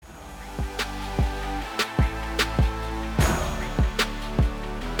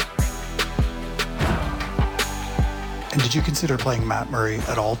did you consider playing Matt Murray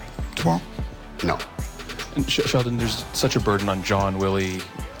at all tomorrow? No. And Sheldon, there's such a burden on John, Willie,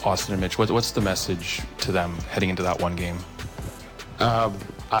 Austin, and Mitch. What's the message to them heading into that one game?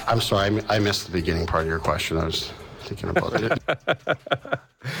 I'm sorry, I missed the beginning part of your question. I was thinking about it.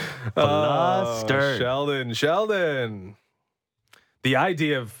 Sheldon. The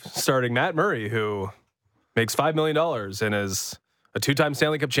idea of starting Matt Murray, who makes $5 million and is a two-time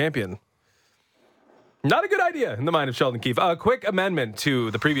Stanley Cup champion. Not a good idea in the mind of Sheldon Keefe. A quick amendment to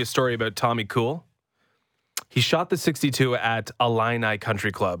the previous story about Tommy Kuhl. He shot the 62 at Illini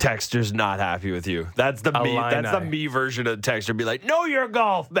Country Club. Texter's not happy with you. That's the me. That's the me version of Texter. Be like, know your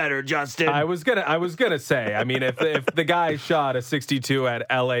golf better, Justin. I was gonna say. I mean, if the guy shot a 62 at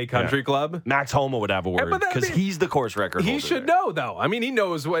LA Country Club, Max Homa would have a word because he's the course record holder. He should know, though. I mean, he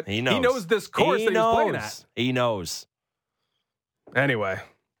knows what he knows this course that he's playing at. He knows. Anyway,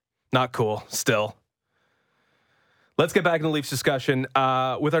 not cool. Still. Let's get back into the Leafs discussion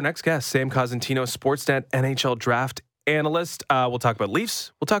with our next guest, Sam Cosentino, Sportsnet NHL draft analyst. We'll talk about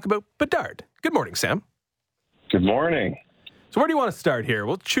Leafs. We'll talk about Bedard. Good morning, Sam. Good morning. So where do you want to start here?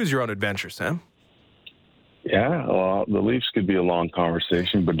 We'll choose your own adventure, Sam. Yeah, well, the Leafs could be a long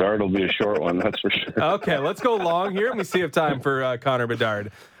conversation. Bedard will be a short one, that's for sure. Okay, let's go long here. Let me see if time for Connor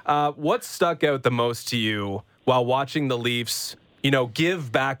Bedard. What stuck out the most to you while watching the Leafs,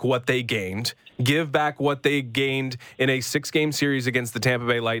 give back what they gained? Give back what they gained in a 6-game series against the Tampa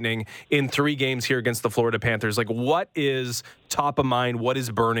Bay Lightning, in 3 games here against the Florida Panthers. Like, what is top of mind? What is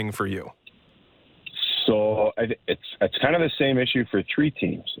burning for you? So it's kind of the same issue for 3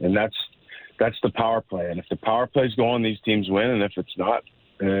 teams, and that's the power play. And if the power play's going, these teams win, and if it's not,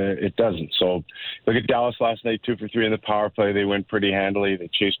 it doesn't. So look at Dallas last night, 2 for 3 in the power play. They went pretty handily.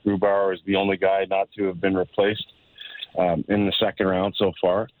 They chased Grubauer as the only guy not to have been replaced in the second round so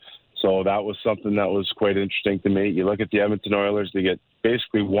far. So that was something that was quite interesting to me. You look at the Edmonton Oilers, they get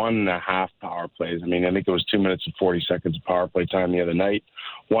basically 1.5 power plays. I mean, I think it was 2 minutes and 40 seconds of power play time the other night.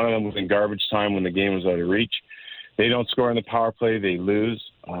 One of them was in garbage time when the game was out of reach. They don't score in the power play, they lose.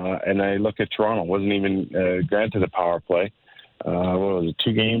 And I look at Toronto, wasn't even granted a power play. What was it,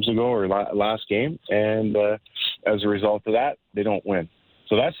 2 games ago or last game? And as a result of that, they don't win.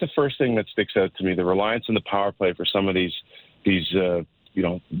 So that's the first thing that sticks out to me, the reliance on the power play for some of these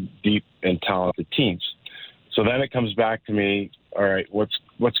deep and talented teams. So then it comes back to me, all right, what's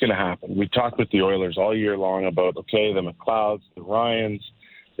going to happen? We talked with the Oilers all year long about, okay, the McLeods, the Ryans,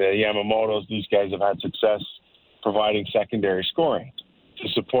 the Yamamotos, these guys have had success providing secondary scoring to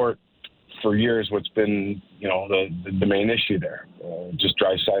support for years what's been, the main issue there, just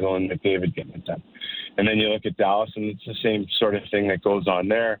Draisaitl and McDavid getting it done. And then you look at Dallas, and it's the same sort of thing that goes on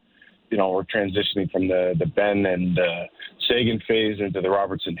there. We're transitioning from the Ben and Sagan phase into the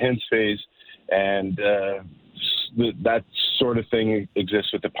Robertson-Hintz phase, and that sort of thing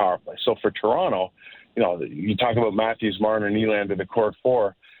exists with the power play. So for Toronto, you talk about Matthews, Marner, and Nylander, the core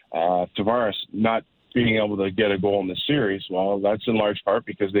 4, Tavares not being able to get a goal in the series. Well, that's in large part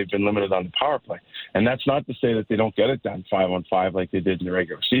because they've been limited on the power play. And that's not to say that they don't get it done 5-on-5 like they did in the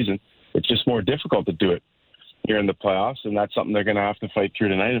regular season. It's just more difficult to do it here in the playoffs, and that's something they're going to have to fight through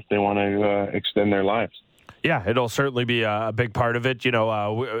tonight if they want to extend their lives. Yeah, it'll certainly be a big part of it.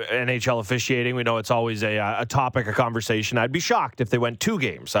 NHL officiating, we know it's always a topic of conversation. I'd be shocked if they went 2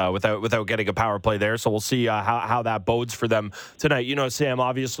 games without getting a power play there. So we'll see how that bodes for them tonight. Sam,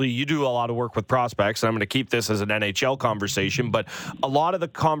 obviously you do a lot of work with prospects, and I'm going to keep this as an NHL conversation, but a lot of the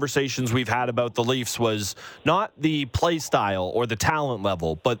conversations we've had about the Leafs was not the play style or the talent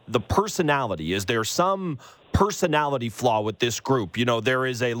level, but the personality. Is there some personality flaw with this group? There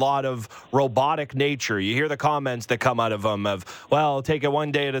is a lot of robotic nature. You hear the comments that come out of them of, well, take it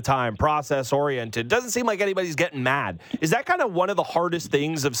one day at a time, process oriented. Doesn't seem like anybody's getting mad. Is that kind of one of the hardest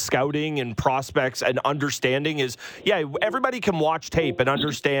things of scouting and prospects and understanding is, everybody can watch tape and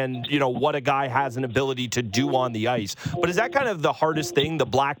understand, what a guy has an ability to do on the ice. But is that kind of the hardest thing, the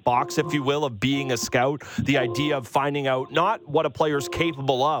black box, if you will, of being a scout, the idea of finding out not what a player's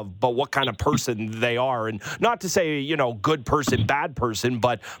capable of, but what kind of person they are? And not to say, good person, bad person,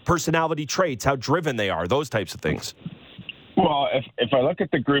 but personality traits, how driven they are, those types of things. Well, if I look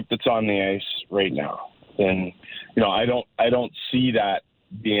at the group that's on the ice right now, then, I don't see that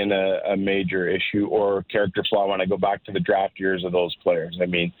being a major issue or character flaw when I go back to the draft years of those players. I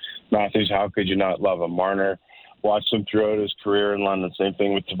mean, Matthews, how could you not love him? Marner, watched him throughout his career in London. Same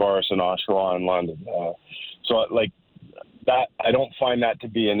thing with Tavares and Oshawa in London. So that, I don't find that to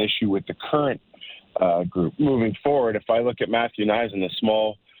be an issue with the current group. Moving forward, if I look at Matthew Knies in the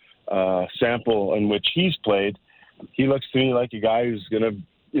small sample in which he's played, he looks to me like a guy who's going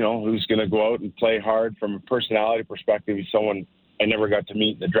to who's going to go out and play hard from a personality perspective. He's someone I never got to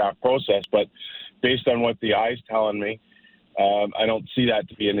meet in the draft process, but based on what the eye's telling me, I don't see that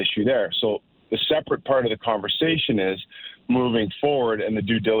to be an issue there. So the separate part of the conversation is moving forward and the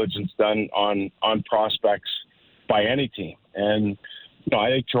due diligence done on prospects by any team. And, I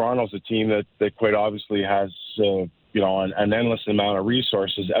think Toronto's a team that quite obviously has, an endless amount of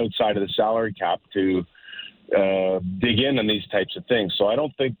resources outside of the salary cap to dig in on these types of things. So I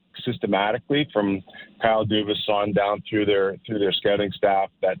don't think systematically from Kyle Dubas on down through their scouting staff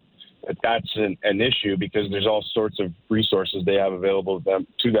that's an issue, because there's all sorts of resources they have available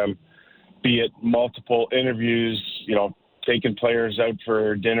to them, be it multiple interviews, taking players out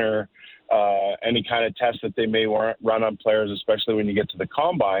for dinner, any kind of test that they may run on players, especially when you get to the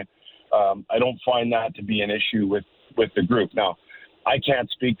combine. I don't find that to be an issue with the group. Now, I can't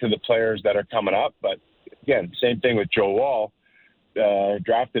speak to the players that are coming up, but again, same thing with Joe Wall,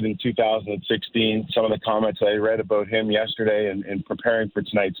 drafted in 2016. Some of the comments I read about him yesterday and preparing for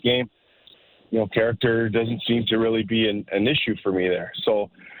tonight's game, character doesn't seem to really be an issue for me there.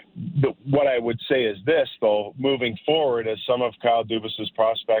 So what I would say is this, though, moving forward, as some of Kyle Dubas's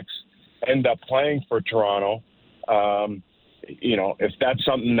prospects end up playing for Toronto, if that's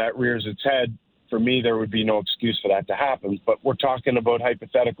something that rears its head, for me, there would be no excuse for that to happen. But we're talking about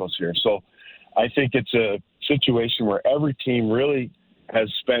hypotheticals here. So I think it's a situation where every team really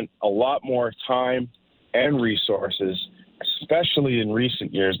has spent a lot more time and resources, especially in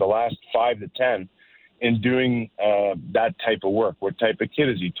recent years, the last 5 to 10, in doing that type of work. What type of kid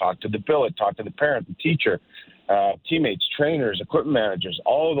is he? Talk to the billet, talk to the parent, the teacher, teammates, trainers, equipment managers.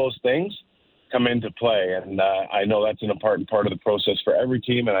 All of those things come into play. And I know that's an important part of the process for every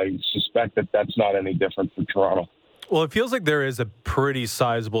team, and I suspect that that's not any different for Toronto. Well, it feels like there is a pretty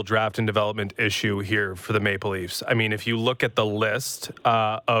sizable draft and development issue here for the Maple Leafs. I mean, if you look at the list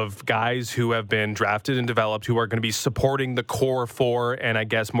of guys who have been drafted and developed who are going to be supporting the core four, and I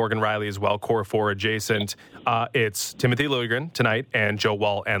guess Morgan Rielly as well, core four adjacent, it's Timothy Liljegren tonight and Joe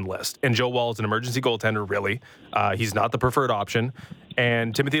Woll and list. And Joe Woll is an emergency goaltender, really. He's not the preferred option.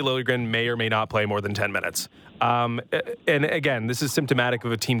 And Timothy Liljegren may or may not play more than 10 minutes. And again, this is symptomatic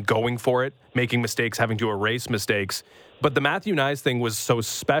of a team going for it, making mistakes, having to erase mistakes. But the Matthew Knies thing was so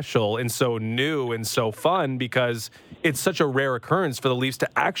special and so new and so fun because it's such a rare occurrence for the Leafs to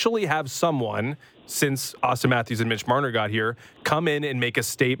actually have someone, since Austin Matthews and Mitch Marner got here, come in and make a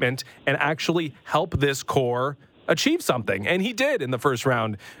statement and actually help this core achieve something. And he did in the first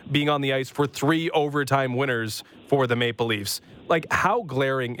round, being on the ice for 3 overtime winners for the Maple Leafs. Like, how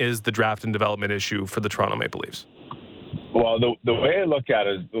glaring is the draft and development issue for the Toronto Maple Leafs? Well, the way I look at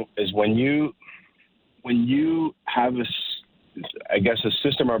it is when you have a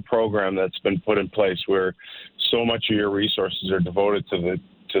system or program that's been put in place where so much of your resources are devoted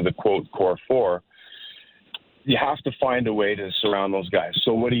to the quote core four, you have to find a way to surround those guys.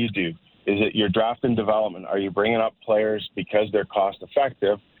 So what do? Is it your draft and development? Are you bringing up players because they're cost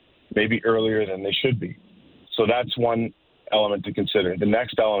effective, maybe earlier than they should be? So that's one element to consider. The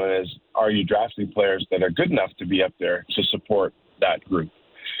next element is, are you drafting players that are good enough to be up there to support that group?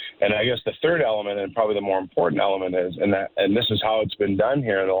 And I guess the third element, and probably the more important element, is, and this is how it's been done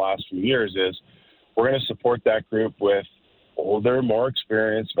here in the last few years, is we're going to support that group with older, more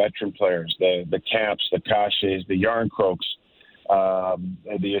experienced veteran players, the Camps, the Kashes, the Yarncroaks,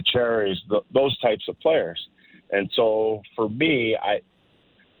 the Acheris, those types of players. And so for me, I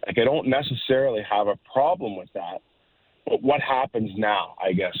don't necessarily have a problem with that. But what happens now,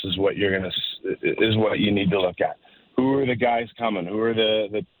 I guess, is what you need to look at. Who are the guys coming? Who are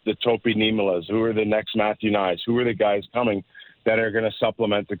the Topi Niemilas? Who are the next Matthew Knies? Who are the guys coming that are going to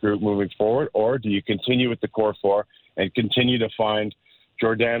supplement the group moving forward? Or do you continue with the core four and continue to find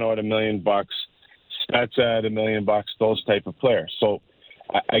Giordano at $1 million, Spezza at $1 million, those type of players? So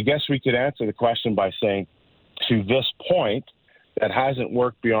I guess we could answer the question by saying, to this point, that hasn't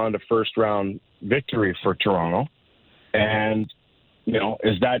worked beyond a first-round victory for Toronto. And,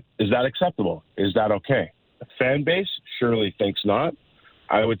 is that acceptable? Is that okay? The fan base surely thinks not.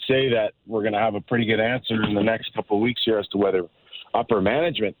 I would say that we're going to have a pretty good answer in the next couple of weeks here as to whether upper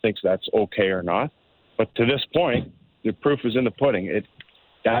management thinks that's okay or not. But to this point, the proof is in the pudding.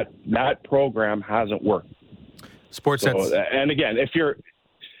 That program hasn't worked. Sportsnet. And again, if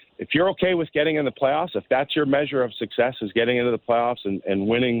you're okay with getting in the playoffs, if that's your measure of success is getting into the playoffs and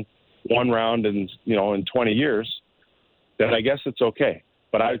winning one round in 20 years, then I guess it's okay.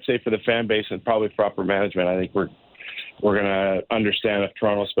 But I would say for the fan base and probably for upper management, I think we're going to understand if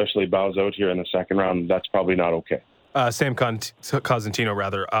Toronto especially bows out here in the second round, that's probably not okay. Sam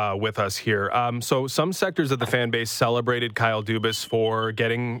Cosentino, with us here. So some sectors of the fan base celebrated Kyle Dubas for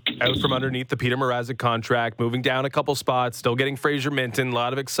getting out from underneath the Peter Mrazek contract, moving down a couple spots, still getting Fraser Minton. A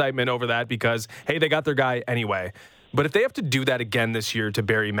lot of excitement over that because, hey, they got their guy anyway. But if they have to do that again this year to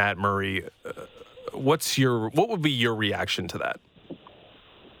bury Matt Murray, what would be your reaction to that?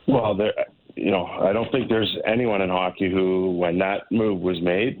 Well, I don't think there's anyone in hockey who, when that move was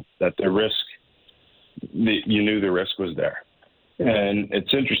made, that you knew the risk was there. And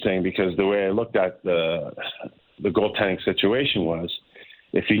it's interesting because the way I looked at the goaltending situation was,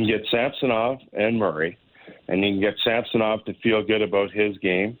 if you can get Samsonov and Murray, and you can get Samsonov to feel good about his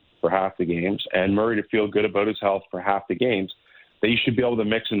game for half the games, and Murray to feel good about his health for half the games, that you should be able to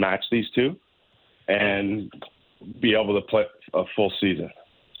mix and match these two and be able to play a full season.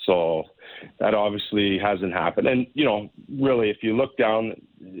 So that obviously hasn't happened. And, really, if you look down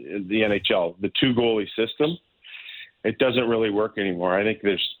the NHL, the two goalie system, it doesn't really work anymore. I think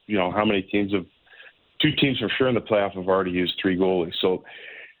there's, how many teams two teams for sure in the playoff have already used three goalies. So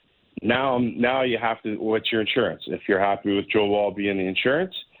now you have to, what's your insurance? If you're happy with Joe Woll being the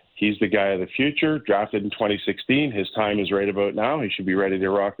insurance, he's the guy of the future, drafted in 2016. His time is right about now. He should be ready to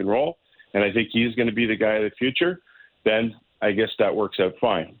rock and roll. And I think he's going to be the guy of the future. Then I guess that works out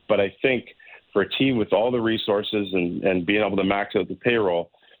fine. But I think for a team with all the resources and being able to max out the payroll,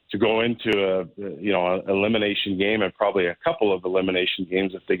 to go into an elimination game and probably a couple of elimination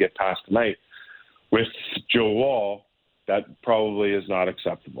games if they get past tonight with Joe Woll, that probably is not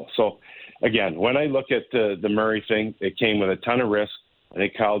acceptable. So again, when I look at the Murray thing, it came with a ton of risk. I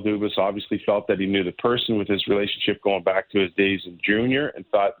think Kyle Dubas obviously felt that he knew the person with his relationship going back to his days in junior, and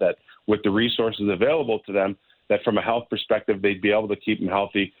thought that with the resources available to them, that from a health perspective, they'd be able to keep him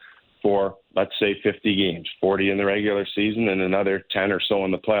healthy for, let's say, 50 games, 40 in the regular season and another 10 or so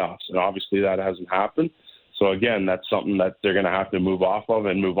in the playoffs. And obviously that hasn't happened. So again, that's something that they're going to have to move off of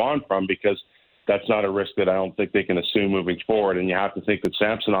and move on from, because that's not a risk that I don't think they can assume moving forward. And you have to think that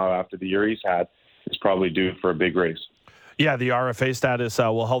Samsonov, after the year he's had, is probably due for a big raise. Yeah, the RFA status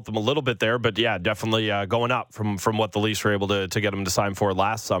will help them a little bit there, but yeah, definitely going up from what the Leafs were able to get him to sign for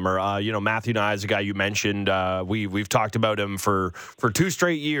last summer. Matthew Nye is a guy you mentioned. We've talked about him for 2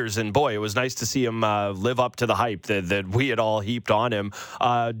 straight years, and boy, it was nice to see him live up to the hype that we had all heaped on him.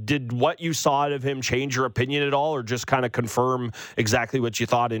 Did what you saw of him change your opinion at all, or just kind of confirm exactly what you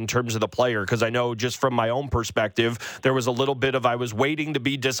thought in terms of the player? Because I know just from my own perspective, there was a little bit of, I was waiting to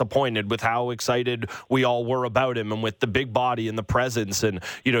be disappointed with how excited we all were about him, and with the big body and the presence, and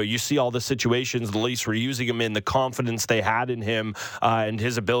you see all the situations the Leafs were using him in, the confidence they had in him, and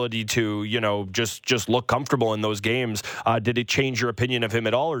his ability to just look comfortable in those games. Did it change your opinion of him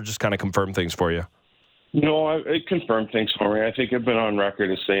at all, or just kind of confirm things for you? No, it confirmed things for me. I think I've been on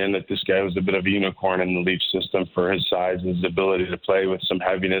record as saying that this guy was a bit of a unicorn in the Leafs system for his size and his ability to play with some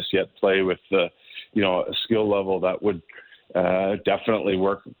heaviness, yet play with a skill level that would definitely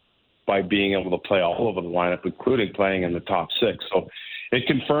work by being able to play all over the lineup, including playing in the top 6. So it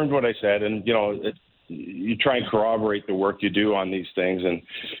confirmed what I said. And, you try and corroborate the work you do on these things. And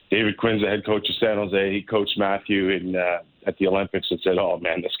David Quinn's the head coach of San Jose. He coached Matthew at the Olympics and said, oh,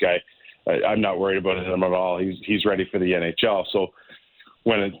 man, this guy, I'm not worried about him at all. He's ready for the NHL. So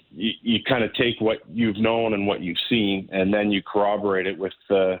when you kind of take what you've known and what you've seen, and then you corroborate it with,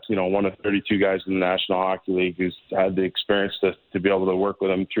 one of 32 guys in the National Hockey League who's had the experience to be able to work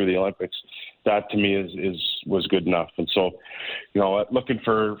with him through the Olympics, that to me was good enough. And so, looking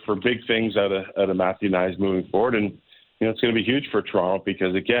for big things out of Matthew Knies moving forward. And, it's going to be huge for Toronto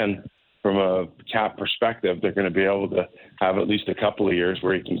because, again, from a cap perspective, they're going to be able to have at least a couple of years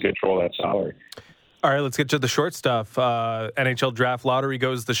where he can control that salary. All right, let's get to the short stuff. NHL draft lottery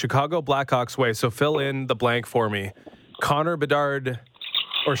goes the Chicago Blackhawks way, so fill in the blank for me. Connor Bedard,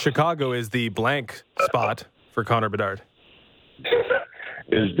 or Chicago is the blank spot for Connor Bedard.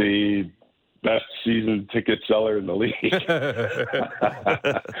 Is the best season ticket seller in the league.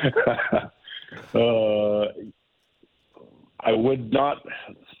 I would not,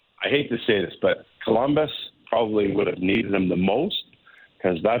 I hate to say this, but Columbus probably would have needed him the most,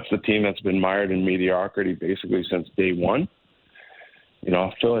 because that's the team that's been mired in mediocrity basically since day one.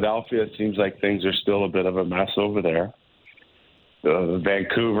 Philadelphia, it seems like things are still a bit of a mess over there.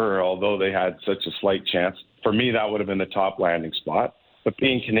 Vancouver, although they had such a slight chance, for me that would have been the top landing spot. But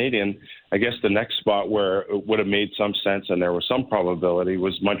being Canadian, I guess the next spot where it would have made some sense and there was some probability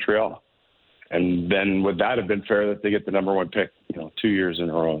was Montreal. And then would that have been fair that they get the number 1 pick, 2 years in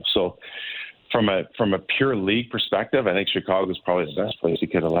a row? So from a pure league perspective, I think Chicago is probably the best place he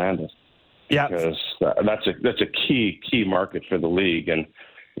could have landed. Yeah, because that's a key market for the league, and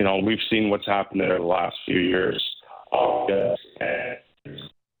we've seen what's happened there the last few years.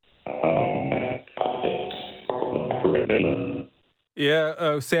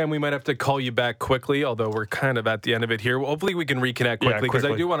 Yeah, Sam, we might have to call you back quickly, although we're kind of at the end of it here. Well, hopefully we can reconnect quickly, because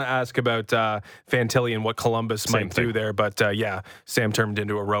I do want to ask about Fantilli and what Columbus might do there. But yeah, Sam turned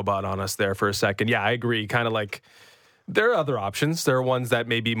into a robot on us there for a second. Yeah, I agree. Kind of like there are other options. There are ones that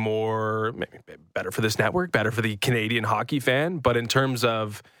may be maybe better for this network, better for the Canadian hockey fan. But in terms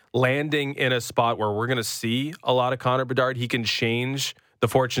of landing in a spot where we're going to see a lot of Connor Bedard, he can change the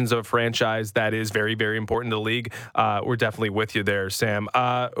fortunes of a franchise that is very, very important to the league. We're definitely with you there, Sam.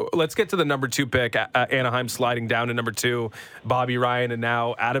 Let's get to the number 2 pick. Anaheim sliding down to number 2. Bobby Ryan and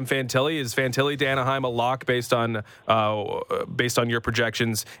now Adam Fantilli. Is Fantilli to Anaheim a lock based on your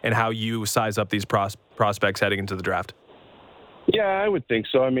projections and how you size up these prospects heading into the draft? Yeah, I would think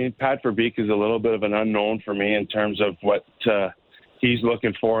so. I mean, Pat Verbeek is a little bit of an unknown for me in terms of what he's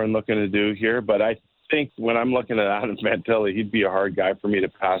looking for and looking to do here, but I think when I'm looking at Adam Fantilli, he'd be a hard guy for me to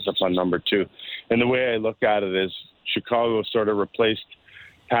pass up on number 2. And the way I look at it is Chicago sort of replaced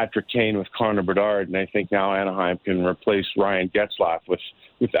Patrick Kane with Connor Bedard, and I think now Anaheim can replace Ryan Getzlaf with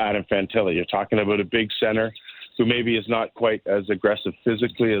Adam Fantilli. You're talking about a big center who maybe is not quite as aggressive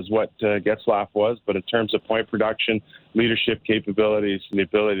physically as what Getzlaf was, but in terms of point production, leadership capabilities, and the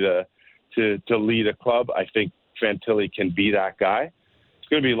ability to lead a club, I think Fantilli can be that guy.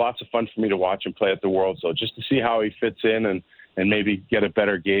 Going to be lots of fun for me to watch him play at the World. So just to see how he fits in and maybe get a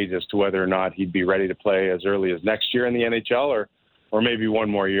better gauge as to whether or not he'd be ready to play as early as next year in the NHL or maybe one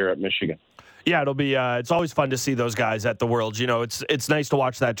more year at Michigan. Yeah, it'll be. It's always fun to see those guys at the Worlds. You know, it's nice to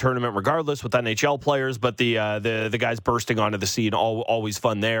watch that tournament, regardless with NHL players. But the guys bursting onto the scene, always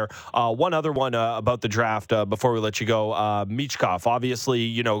fun there. One other one about the draft before we let you go, Michkov. Obviously,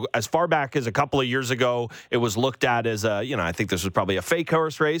 you know, as far back as a couple of years ago, it was looked at as I think this was probably a fake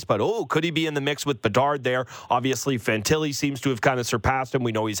horse race. But could he be in the mix with Bedard there? Obviously, Fantilli seems to have kind of surpassed him.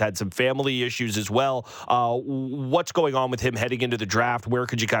 We know he's had some family issues as well. What's going on with him heading into the draft? Where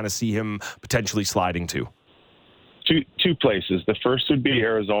could you kind of see him potentially sliding to? Two places. The first would be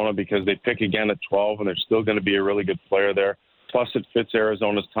Arizona, because they pick again at 12 and they're still going to be a really good player there. Plus it fits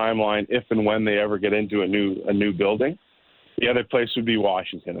Arizona's timeline if and when they ever get into a new building. The other place would be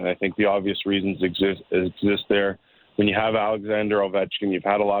Washington, and I think the obvious reasons exist there. When you have Alexander Ovechkin, you've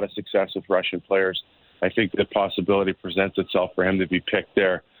had a lot of success with Russian players. I think the possibility presents itself for him to be picked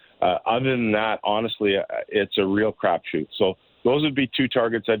there. Other than that, honestly, it's a real crapshoot. So those would be two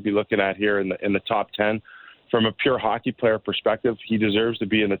targets I'd be looking at here in the top 10. From a pure hockey player perspective, he deserves to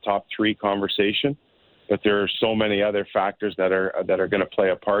be in the top 3 conversation. But there are so many other factors that are going to play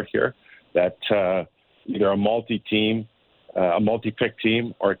a part here that either a multi-pick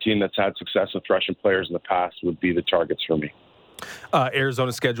team or a team that's had success with Russian players in the past would be the targets for me.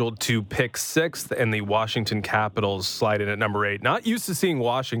 Arizona scheduled to pick 6th, and the Washington Capitals slide in at number 8. Not used to seeing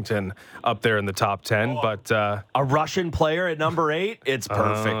Washington up there in the top 10, but a Russian player at number 8. It's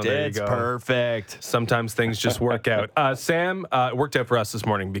perfect. It's perfect. Sometimes things just work out. Sam, it worked out for us this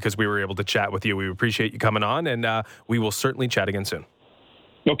morning because we were able to chat with you. We appreciate you coming on, and we will certainly chat again soon.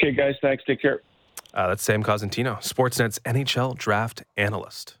 Okay, guys. Thanks. Take care. That's Sam Cosentino, Sportsnet's NHL draft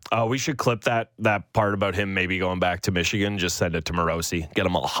analyst. We should clip that part about him maybe going back to Michigan. Just send it to Morosi. Get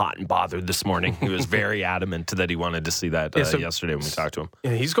him all hot and bothered this morning. He was very adamant that he wanted to see that yesterday when we talked to him.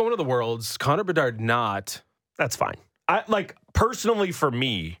 Yeah, he's going to the Worlds. Connor Bedard not. That's fine. Personally for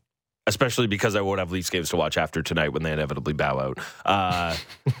me, especially because I won't have Leafs games to watch after tonight when they inevitably bow out.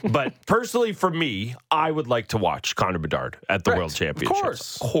 But personally for me, I would like to watch Connor Bedard at the World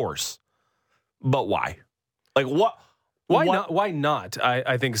Championships. Of course. But why? What? Not? Why not?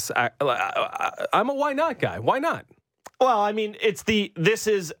 I think I'm a why not guy. Why not? Well, I mean,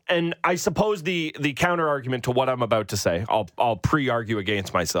 and I suppose the counter argument to what I'm about to say, I'll pre-argue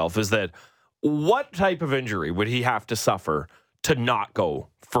against myself, is that what type of injury would he have to suffer to not go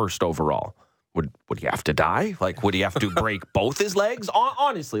first overall? Would he have to die? Would he have to break both his legs?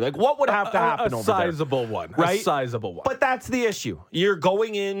 Honestly, what would have to happen over there? A sizable one. Right? A sizable one. But that's the issue. You're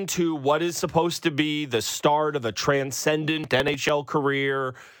going into what is supposed to be the start of a transcendent NHL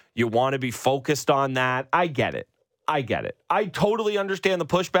career. You want to be focused on that. I get it. I totally understand the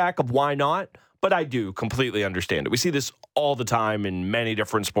pushback of why not, but I do completely understand it. We see this all the time in many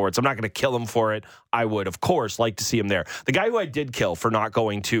different sports. I'm not going to kill him for it. I would, of course, like to see him there. The guy who I did kill for not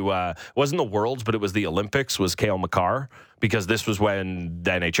going to, wasn't the Worlds, but it was the Olympics, was Cale Makar, because this was when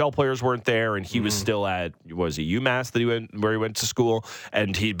the NHL players weren't there, and he was still at, was it UMass where he went to school,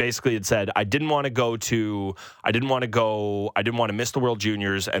 and he basically had said, I didn't want to miss the World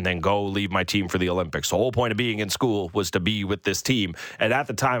Juniors and then go leave my team for the Olympics. The whole point of being in school was to be with this team. And at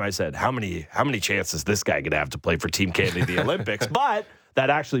the time, I said, how many chances this guy could have to play for Team Canada in the Olympics? But that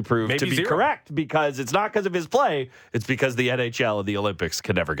actually proved Maybe to be 0. correct, because it's not because of his play. It's because the NHL and the Olympics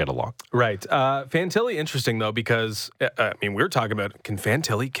can never get along. Right. Fantilli, interesting, though, because, we were talking about, can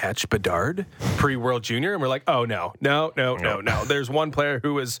Fantilli catch Bedard pre-World Junior? And we're like, oh, no. There's one player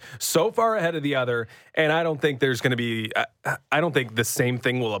who is so far ahead of the other, and I don't think there's going to be, I don't think the same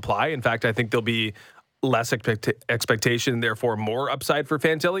thing will apply. In fact, I think there'll be less expectation, therefore more upside for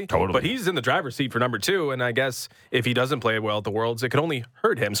Fantilli. Totally. But he's in the driver's seat for number 2, and I guess if he doesn't play well at the Worlds, it can only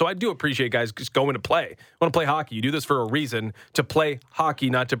hurt him. So I do appreciate guys just going to play. Want to play hockey. You do this for a reason, to play hockey,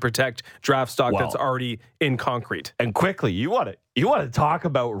 not to protect draft stock that's already in concrete. And quickly, you want to talk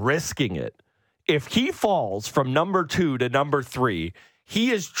about risking it. If he falls from number 2 to number 3, he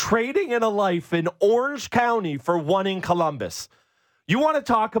is trading in a life in Orange County for one in Columbus. You want to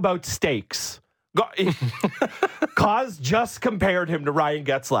talk about stakes. Cause just compared him to Ryan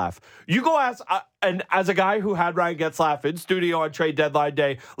Getzlaf. You go ask, and as a guy who had Ryan Getzlaf in studio on trade deadline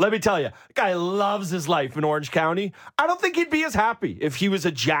day, let me tell you, the guy loves his life in Orange County. I don't think he'd be as happy if he was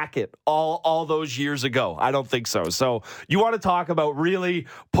a Jacket all those years ago. I don't think so. So you want to talk about really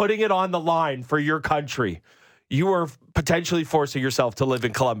putting it on the line for your country. You are potentially forcing yourself to live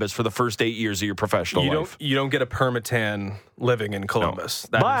in Columbus for the first 8 years of your professional life. You don't get a permatan living in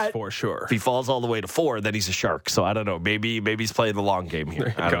Columbus. No. That is for sure. If he falls all the way to 4, then he's a Shark. So I don't know. Maybe he's playing the long game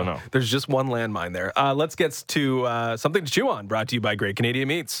here. I don't know. There's just one landmine there. Let's get to something to chew on, brought to you by Great Canadian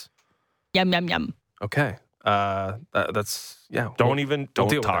Meats. Yum, yum, yum. Okay. That's, yeah. Don't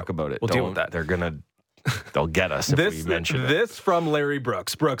talk that. about it. We'll deal with that. They'll get us if we mention it. This from Larry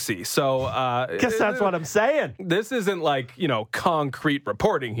Brooks. Brooksy. So, guess that's what I'm saying. This isn't like, concrete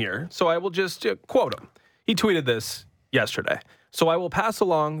reporting here. So I will just quote him. He tweeted this yesterday. So I will pass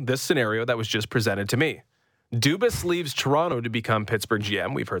along this scenario that was just presented to me. Dubas leaves Toronto to become Pittsburgh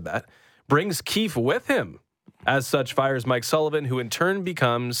GM. We've heard that. Brings Keefe with him. As such, fires Mike Sullivan, who in turn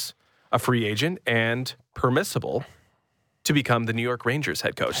becomes a free agent and permissible to become the New York Rangers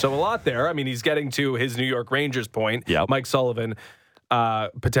head coach. So a lot there. I mean, he's getting to his New York Rangers point. Yep. Mike Sullivan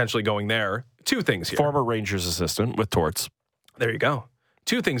potentially going there. 2 things here. Former Rangers assistant with Torts. There you go.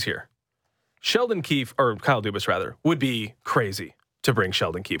 2 things here. Sheldon Keefe, or Kyle Dubas rather, would be crazy to bring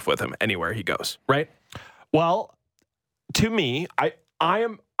Sheldon Keefe with him anywhere he goes, right? Well, to me,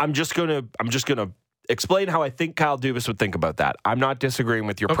 I'm just gonna explain how I think Kyle Dubas would think about that. I'm not disagreeing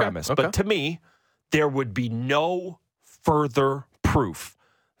with your premise, but to me, there would be no further proof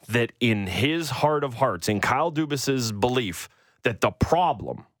that in his heart of hearts, in Kyle Dubas's belief, that the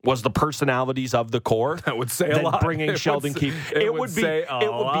problem was the personalities of the core. That would say a lot. Bringing Sheldon Keefe, it would be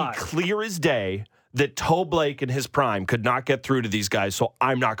clear as day that Toe Blake in his prime could not get through to these guys. So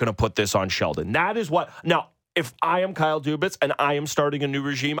I'm not going to put this on Sheldon. That is what. Now, if I am Kyle Dubas and I am starting a new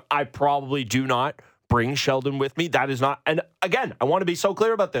regime, I probably do not bring Sheldon with me. That is not, and again, I want to be so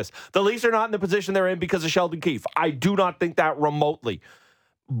clear about this. The Leafs are not in the position they're in because of Sheldon Keefe. I do not think that remotely,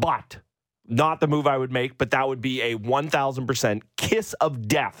 but not the move I would make, but that would be a 1,000% kiss of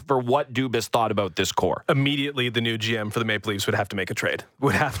death for what Dubas thought about this core. Immediately, the new GM for the Maple Leafs would have to make a trade.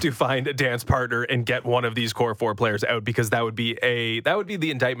 Would have to find a dance partner and get one of these core 4 players out, because that would be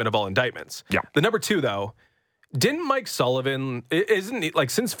the indictment of all indictments. Yeah. The number 2, though, didn't Mike Sullivan, isn't he, like,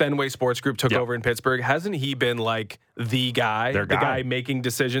 since Fenway Sports Group took over in Pittsburgh, hasn't he been like the guy, the guy making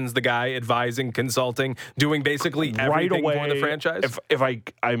decisions, the guy advising, consulting, doing basically everything for the franchise?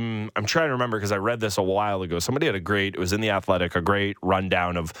 I'm trying to remember, because I read this a while ago. Somebody had it was in The Athletic, a great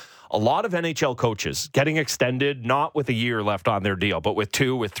rundown of a lot of NHL coaches getting extended, not with a year left on their deal, but with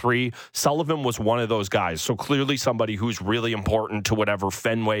 2, with 3. Sullivan was one of those guys. So clearly somebody who's really important to whatever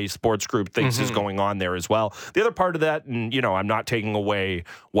Fenway Sports Group thinks is going on there as well. The other part of that, and I'm not taking away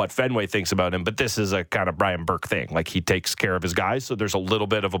what Fenway thinks about him, but this is a kind of Brian Burke thing. Like, he takes care of his guys, so there's a little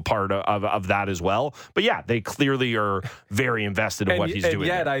bit of a part of that as well. But yeah, they clearly are very invested in what he's doing. And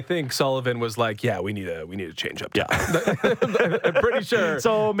yet, I think Sullivan was like, "Yeah, we need a change up." Yeah, I'm pretty sure.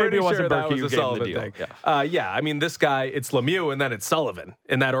 So maybe it wasn't Burke who gave him the deal. Thing. Yeah. I mean, this guy, it's Lemieux, and then it's Sullivan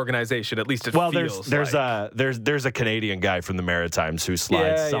in that organization. At least it feels. There's a Canadian guy from the Maritimes who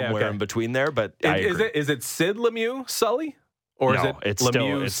slides somewhere in between there. But is it Sid Lemieux, Sully, or is it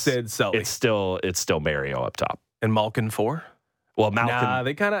Lemieux, Sid, Sully? It's still Mario up top. And Malkin 4? Well, Malkin,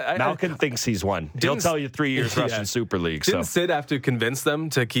 they kind of. Malkin thinks he's won. He'll tell you 3 years Russian Super League. Didn't Sid have to convince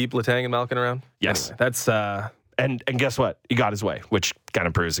them to keep Letang and Malkin around? Yes, anyway, that's. And guess what? He got his way, which kind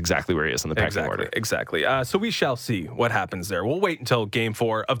of proves exactly where he is in the pecking order. Exactly. So we shall see what happens there. We'll wait until Game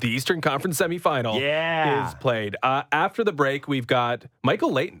 4 of the Eastern Conference semifinal is played. After the break, we've got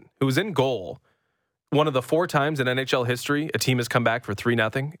Michael Leighton, who was in goal. One of the 4 times in NHL history a team has come back for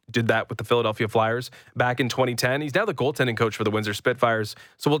 3-0. Did that with the Philadelphia Flyers back in 2010. He's now the goaltending coach for the Windsor Spitfires.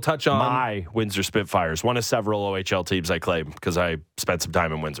 So we'll touch on my Windsor Spitfires. One of several OHL teams I claim because I spent some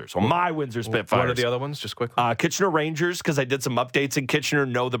time in Windsor. So my Windsor Spitfires. What are the other ones, just quickly? Kitchener Rangers, because I did some updates in Kitchener.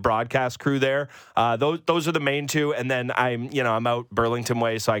 Know the broadcast crew there. Those are the main 2. And then I'm out Burlington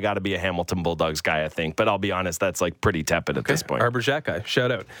way, so I got to be a Hamilton Bulldogs guy, I think. But I'll be honest, that's like pretty tepid at this point. Arbor Jack guy,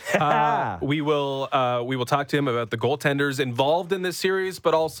 shout out. We will talk to him about the goaltenders involved in this series,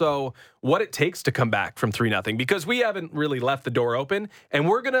 but also what it takes to come back from 3-0, because we haven't really left the door open, and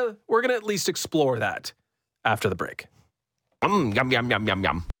we're gonna at least explore that after the break. Yum, yum, yum, yum,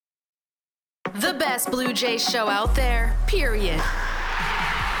 yum. The best Blue Jays show out there, period.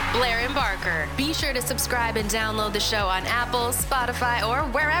 Blair and Barker. Be sure to subscribe and download the show on Apple, Spotify, or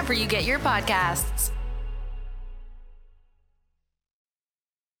wherever you get your podcasts.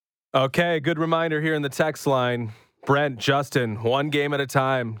 Okay, good reminder here in the text line. Brent, Justin, one game at a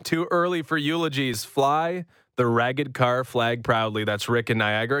time. Too early for eulogies. Fly the ragged car flag proudly. That's Rick in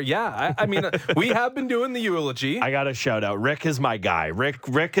Niagara. Yeah, I mean, we have been doing the eulogy. I got to shout out. Rick is my guy.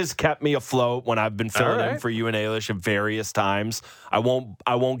 Rick has kept me afloat when I've been filling in for you and Ailish at various times. I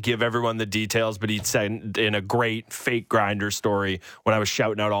won't give everyone the details, but he said in a great fake grinder story when I was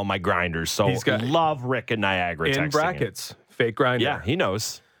shouting out all my grinders. So love Rick in Niagara. In brackets, fake grinder. Yeah, he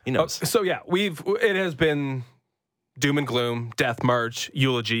knows. He knows. So yeah, it has been doom and gloom, death march,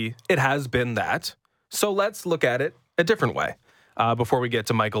 eulogy. It has been that. So let's look at it a different way before we get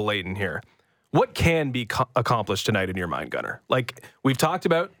to Michael Leighton here. What can be accomplished tonight in your mind, Gunnar? Like, we've talked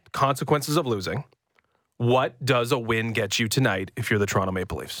about consequences of losing. What does a win get you tonight if you're the Toronto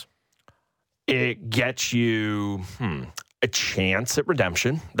Maple Leafs? It gets you a chance at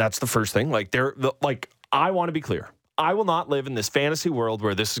redemption. That's the first thing. I want to be clear. I will not live in this fantasy world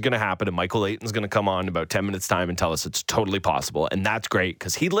where this is going to happen and Michael Leighton's going to come on in about 10 minutes time and tell us it's totally possible. And that's great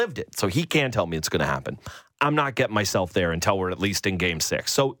because he lived it. So he can tell me it's going to happen. I'm not getting myself there until we're at least in game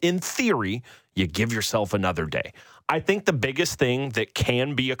 6. So in theory, you give yourself another day. I think the biggest thing that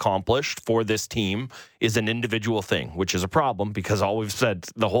can be accomplished for this team is an individual thing, which is a problem because all we've said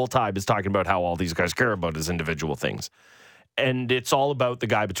the whole time is talking about how all these guys care about is individual things. And it's all about the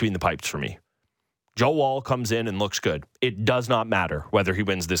guy between the pipes for me. Joe Woll comes in and looks good. It does not matter whether he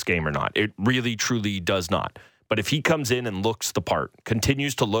wins this game or not. It really, truly does not. But if he comes in and looks the part,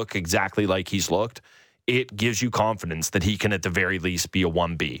 continues to look exactly like he's looked, it gives you confidence that he can at the very least be a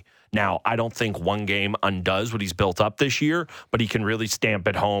 1B. Now, I don't think one game undoes what he's built up this year, but he can really stamp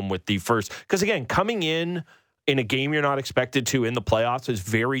it home with the first. Because again, coming in a game you're not expected to in the playoffs is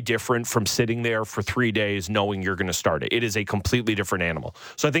very different from sitting there for 3 days knowing you're going to start it. It is a completely different animal.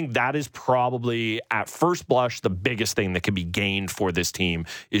 So I think that is probably, at first blush, the biggest thing that can be gained for this team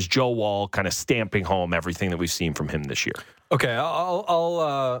is Joe Woll kind of stamping home everything that we've seen from him this year. Okay,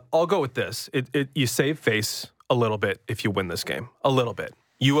 I'll go with this. You save face a little bit if you win this game. A little bit.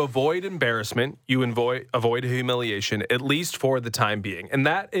 You avoid embarrassment. You avoid humiliation, at least for the time being. And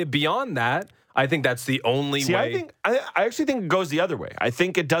that beyond that, I think that's the only way. I actually think it goes the other way. I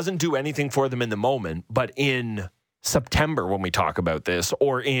think it doesn't do anything for them in the moment, but in September when we talk about this,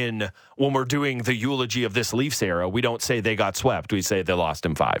 or when we're doing the eulogy of this Leafs era, we don't say they got swept. We say they lost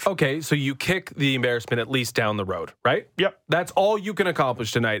in 5. Okay, so you kick the embarrassment at least down the road, right? Yep. That's all you can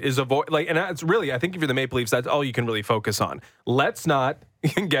accomplish tonight is avoid, and that's really, I think if you're the Maple Leafs, that's all you can really focus on. Let's not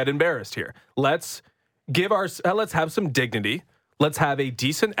get embarrassed here. Let's have some dignity. Let's have a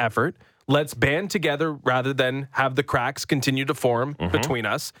decent effort. Let's band together rather than have the cracks continue to form between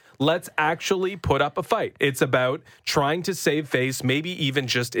us. Let's actually put up a fight. It's about trying to save face, maybe even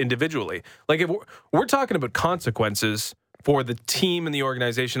just individually. Like, if we're talking about consequences for the team and the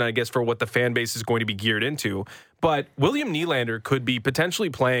organization, I guess for what the fan base is going to be geared into. But William Nylander could be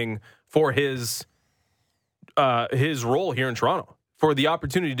potentially playing for his role here in Toronto, for the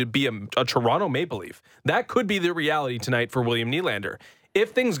opportunity to be a Toronto Maple Leaf. That could be the reality tonight for William Nylander.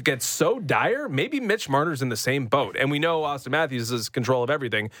 If things get so dire, maybe Mitch Marner's in the same boat. And we know Austin Matthews has control of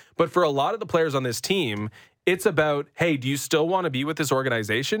everything. But for a lot of the players on this team, it's about, hey, do you still want to be with this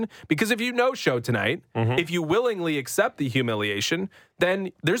organization? Because if you no-show tonight, if you willingly accept the humiliation,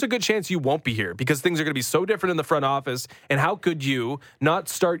 then there's a good chance you won't be here because things are going to be so different in the front office. And how could you not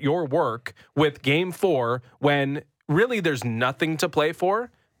start your work with Game 4 when really there's nothing to play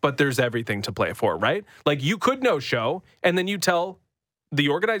for, but there's everything to play for, right? Like, you could no-show, and then you tell the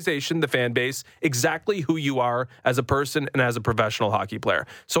organization, the fan base, exactly who you are as a person and as a professional hockey player.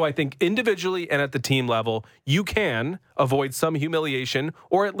 So I think individually and at the team level, you can avoid some humiliation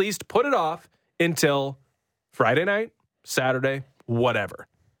or at least put it off until Friday night, Saturday, whatever.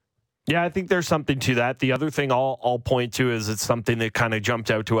 Yeah, I think there's something to that. The other thing I'll point to is it's something that kind of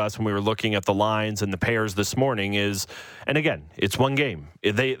jumped out to us when we were looking at the lines and the pairs this morning is, and again, it's one game.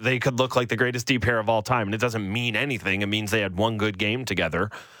 They could look like the greatest D pair of all time, and it doesn't mean anything. It means they had one good game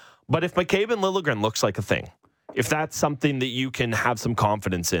together. But if McCabe and Liljegren looks like a thing, if that's something that you can have some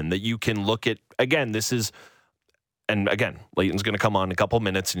confidence in, that you can look at, again, this is, and again, Leighton's going to come on in a couple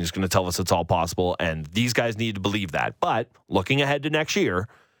minutes, and he's going to tell us it's all possible, and these guys need to believe that. But looking ahead to next year,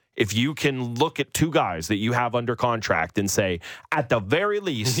 if you can look at two guys that you have under contract and say, at the very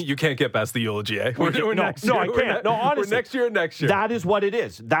least... You can't get past the eulogy, eh? I can't. No, honestly. We're next year. That is what it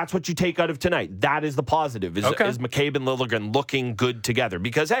is. That's what you take out of tonight. That is the positive, is McCabe and Liljegren looking good together.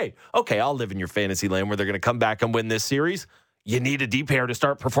 Because, hey, okay, I'll live in your fantasy land where they're going to come back and win this series. You need a D pair to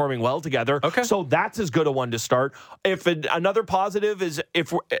start performing well together. Okay. So that's as good a one to start. If another positive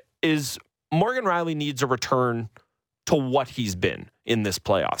is Morgan Rielly needs a return to what he's been in this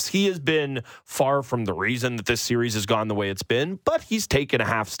playoffs. He has been far from the reason that this series has gone the way it's been, but he's taken a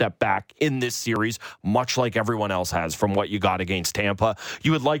half step back in this series, much like everyone else has from what you got against Tampa.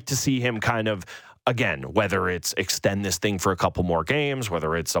 You would like to see him kind of, again, whether it's extend this thing for a couple more games,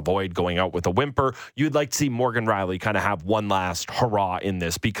 whether it's avoid going out with a whimper, you'd like to see Morgan Rielly kind of have one last hurrah in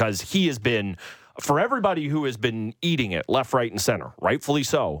this, because he has been, for everybody who has been eating it left, right, and center, rightfully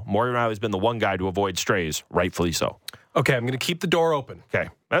so, Morgan Rielly's been the one guy to avoid strays, rightfully so. Okay, I'm going to keep the door open. Okay,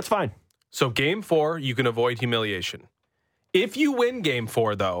 that's fine. So game 4, you can avoid humiliation. If you win game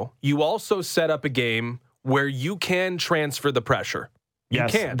 4, though, you also set up a game where you can transfer the pressure. You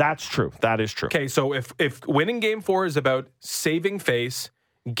can. That's true. That is true. Okay, so if winning game 4 is about saving face,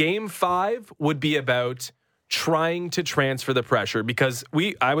 game 5 would be about trying to transfer the pressure, because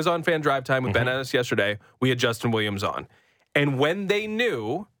I was on Fan Drive Time with Ben Ennis yesterday. We had Justin Williams on. And when they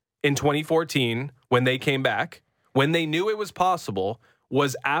knew in 2014, when they came back, when they knew it was possible,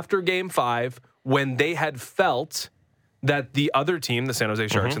 was after game 5, when they had felt that the other team, the San Jose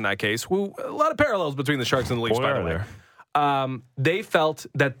Sharks in that case, who a lot of parallels between the Sharks and the Leafs, by the way, they felt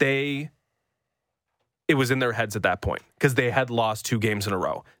that it was in their heads at that point, because they had lost 2 games in a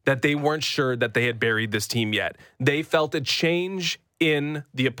row, that they weren't sure that they had buried this team yet. They felt a change in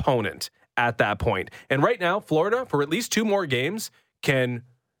the opponent at that point. And right now, Florida, for at least 2 more games, can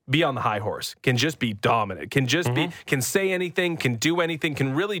be on the high horse, can just be dominant, can just can say anything, can do anything,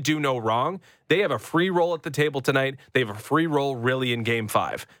 can really do no wrong. They have a free roll at the table tonight. They have a free roll really in game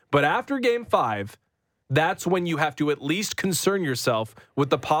 5. But after game 5, that's when you have to at least concern yourself with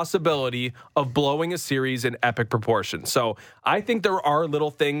the possibility of blowing a series in epic proportions. So I think there are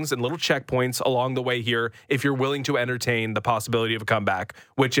little things and little checkpoints along the way here if you're willing to entertain the possibility of a comeback,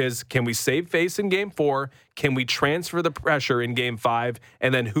 which is, can we save face in game 4? Can we transfer the pressure in game 5?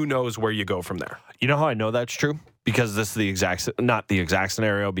 And then who knows where you go from there? You know how I know that's true? Because this is not the exact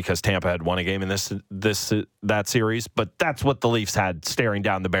scenario, because Tampa had won a game in that series, but that's what the Leafs had staring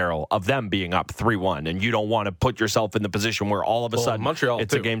down the barrel of them being up 3-1, and you don't want to put yourself in the position where all of a sudden Montreal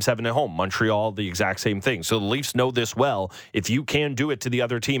it's a game 7 at home. Montreal, the exact same thing. So the Leafs know this well. If you can do it to the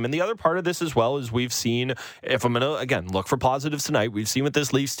other team, and the other part of this as well is we've seen, if I'm going to, again, look for positives tonight, we've seen with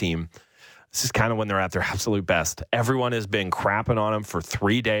this Leafs team, this is kind of when they're at their absolute best. Everyone has been crapping on them for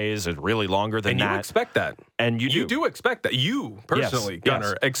 3 days, or really longer than that. And you expect that. And you do expect that. You, personally,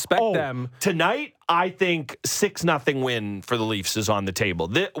 Gunnar, expect them. Tonight, I think 6-0 win for the Leafs is on the table.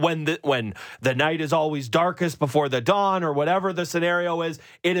 When the night is always darkest before the dawn, or whatever the scenario is,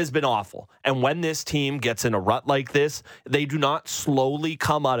 it has been awful. And when this team gets in a rut like this, they do not slowly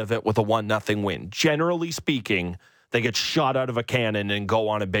come out of it with a 1-0 win. Generally speaking, they get shot out of a cannon and go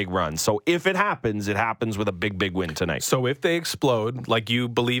on a big run. So if it happens with a big, big win tonight. So if they explode like you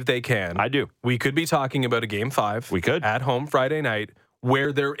believe they can, I do. We could be talking about a game 5. We could. At home Friday night,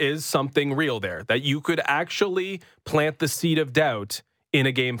 where there is something real there, that you could actually plant the seed of doubt in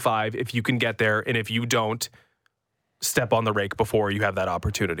a game 5 if you can get there, and if you don't, step on the rake before you have that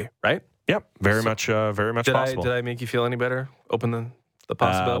opportunity, right? Yep. Very much possible. Did I make you feel any better? Open the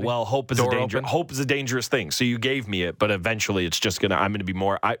possibility. Well, hope is a dangerous thing. So you gave me it, but eventually it's just I'm going to be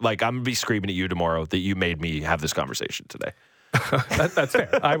more. I'm going to be screaming at you tomorrow that you made me have this conversation today. That's fair.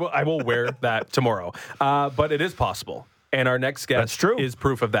 I will wear that tomorrow. But it is possible. And our next guest is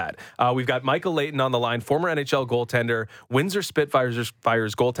proof of that. We've got Michael Leighton on the line, former NHL goaltender, Windsor Spitfires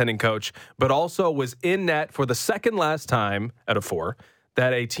goaltending coach, but also was in net for the second last time out of 4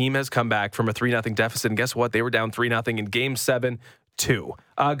 that a team has come back from a 3-0 deficit. And guess what? They were down 3-0 in Game 7 2.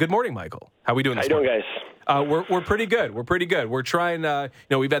 Good morning, Michael. How are we doing How this you doing, morning? guys? We're pretty good. We're pretty good. We're trying,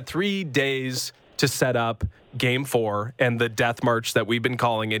 we've had 3 days to set up Game 4 and the death march that we've been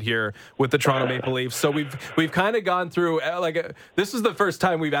calling it here with the Toronto Maple Leafs. So we've kind of gone through, this is the first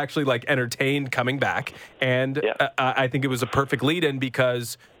time we've actually entertained coming back. And I think it was a perfect lead-in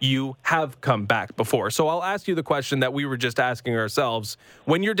because you have come back before. So I'll ask you the question that we were just asking ourselves.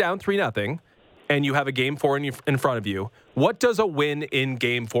 When you're down 3-0, and you have a Game 4 in front of you, what does a win in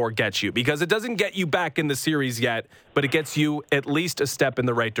Game 4 get you? Because it doesn't get you back in the series yet, but it gets you at least a step in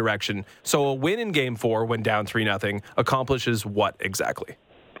the right direction. So a win in Game 4 when down 3-0 accomplishes what exactly?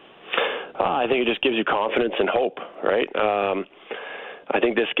 I think it just gives you confidence and hope, right? I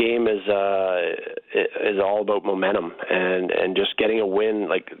think this game is all about momentum and just getting a win.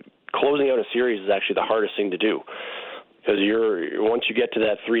 Closing out a series is actually the hardest thing to do. Because once you get to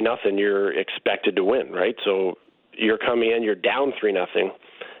that 3-0, you're expected to win, right? So you're coming in, you're down 3-0,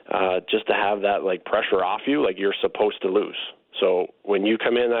 just to have that pressure off you, you're supposed to lose. So when you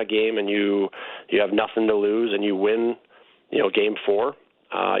come in that game and you have nothing to lose and you win, Game 4,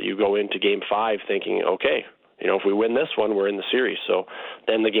 you go into Game 5 thinking, okay, if we win this one, we're in the series. So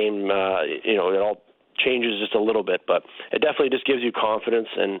then the game, it all changes just a little bit, but it definitely just gives you confidence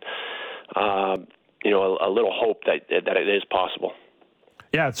and a little hope that it is possible.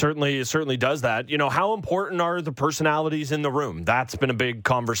 Yeah, it certainly does that. How important are the personalities in the room? That's been a big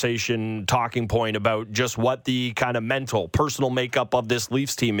conversation, talking point about just what the kind of mental, personal makeup of this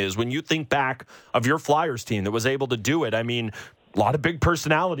Leafs team is. When you think back of your Flyers team that was able to do it, I mean, a lot of big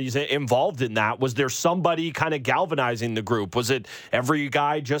personalities involved in that. Was there somebody kind of galvanizing the group? Was it every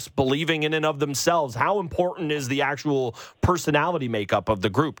guy just believing in and of themselves? How important is the actual personality makeup of the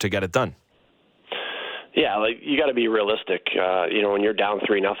group to get it done? Yeah, you got to be realistic. When you're down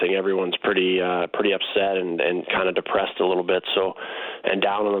 3-0, everyone's pretty upset and kind of depressed a little bit. So, and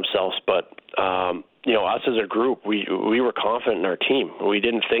down on themselves. But us as a group, we were confident in our team. We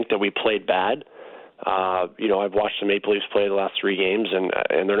didn't think that we played bad. I've watched the Maple Leafs play the last 3 games,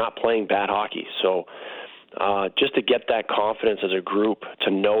 and they're not playing bad hockey. So, just to get that confidence as a group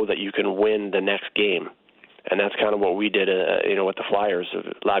to know that you can win the next game. And that's kind of what we did, with the Flyers.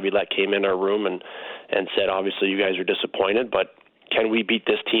 Laviolette came in our room and said, obviously, you guys are disappointed, but can we beat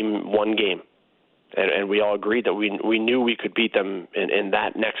this team one game? And we all agreed that we knew we could beat them in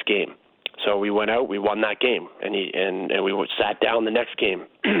that next game. So we went out, we won that game, and we sat down the next game.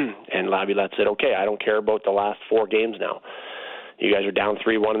 And Laviolette said, okay, I don't care about the last 4 games now. You guys are down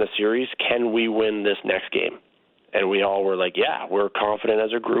 3-1 in the series. Can we win this next game? And we all were like, yeah, we're confident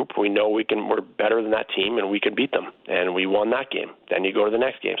as a group. We know we're better than that team, and we can beat them. And we won that game. Then you go to the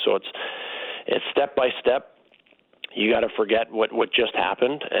next game. So it's step by step. You got to forget what just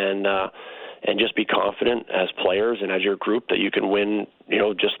happened and just be confident as players and as your group that you can win,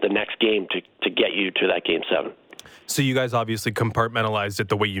 just the next game to get you to that Game 7. So you guys obviously compartmentalized it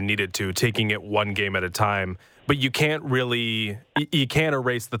the way you needed to, taking it one game at a time. But you can't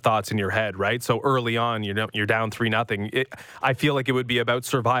erase the thoughts in your head, right? So early on, you're down 3-0. I feel like it would be about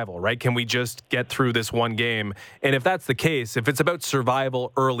survival, right? Can we just get through this one game? And if that's the case, if it's about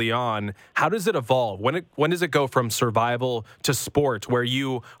survival early on, how does it evolve? When does it go from survival to sport, where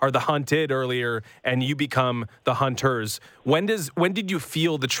you are the hunted earlier and you become the hunters? When did you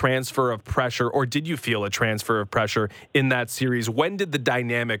feel the transfer of pressure, or did you feel a transfer of pressure in that series? When did the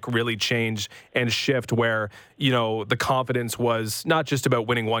dynamic really change and shift where, the confidence was not just about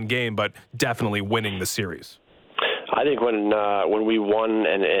winning one game, but definitely winning the series? I think when we won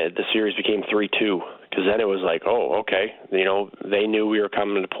and the series became 3-2, because then it was like, oh, okay. They knew we were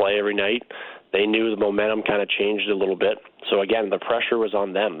coming to play every night. They knew the momentum kind of changed a little bit. So again, the pressure was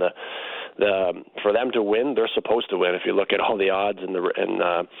on them. For them to win, they're supposed to win. If you look at all the odds and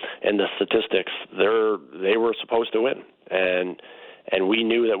the statistics, they were supposed to win. And we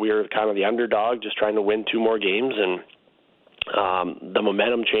knew that we were kind of the underdog, just trying to win 2 more games. And the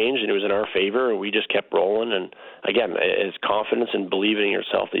momentum changed, and it was in our favor, and we just kept rolling. And again, it's confidence and believing in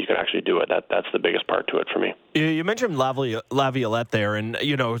yourself that you can actually do it. That's the biggest part to it for me. You mentioned Laviolette there, and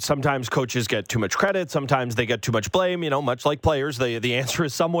sometimes coaches get too much credit, sometimes they get too much blame. Much like players, the answer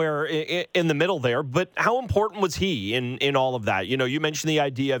is somewhere in the middle there. But how important was he in all of that? You mentioned the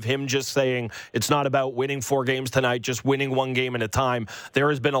idea of him just saying it's not about winning 4 games tonight, just winning one game at a time. There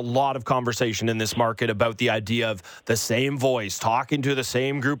has been a lot of conversation in this market about the idea of the same voice, talking to the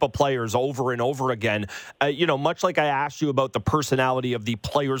same group of players over and over again. Much like I asked you about the personality of the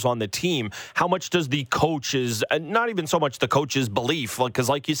players on the team, how much does the coaches, not even so much the coach's belief, because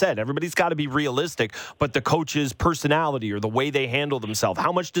like you said, everybody's got to be realistic, but the coach's personality or the way they handle themselves,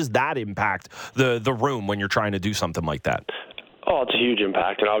 how much does that impact the room when you're trying to do something like that? Oh, it's a huge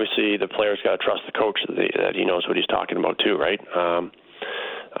impact, and obviously the players got to trust the coach that he knows what he's talking about too, right?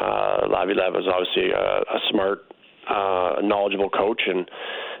 Laviolette was obviously a smart, knowledgeable coach, and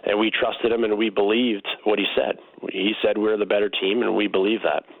we trusted him, and we believed what he said. He said we're the better team, and we believe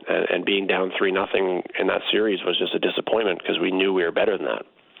that. And being down 3-0 in that series was just a disappointment because we knew we were better than that.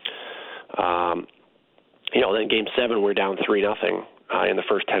 Then Game 7, we're down 3-0 in the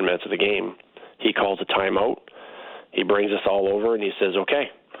first 10 minutes of the game. He calls a timeout. He brings us all over, and he says, okay,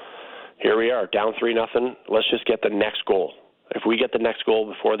 here we are, down 3-0. Let's just get the next goal. If we get the next goal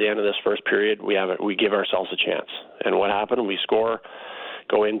before the end of this first period, we give ourselves a chance. And what happened? We score,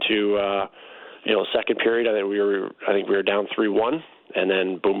 go into second period. I think we were down 3-1, and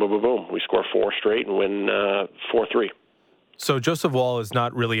then boom, boom, boom, boom. We score 4 straight and win 4-3. So Joseph Woll is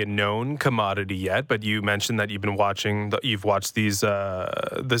not really a known commodity yet, but you mentioned that you've watched these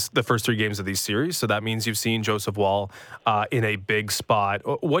the first 3 games of these series. So that means you've seen Joseph Woll in a big spot.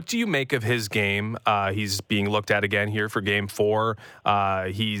 What do you make of his game? He's being looked at again here for Game 4.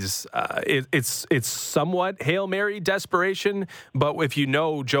 It's somewhat Hail Mary desperation, but if you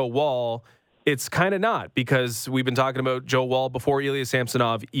know Joe Woll, it's kind of not, because we've been talking about Joe Woll before Ilya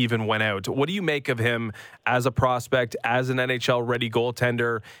Samsonov even went out. What do you make of him as a prospect, as an NHL-ready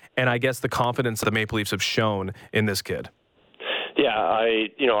goaltender, and I guess the confidence that the Maple Leafs have shown in this kid? Yeah, I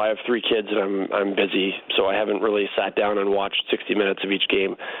have 3 kids and I'm busy, so I haven't really sat down and watched 60 minutes of each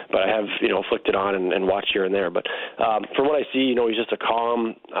game, but I have, flicked it on and watched here and there. But from what I see, he's just a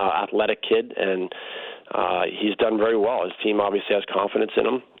calm, athletic kid, and he's done very well. His team obviously has confidence in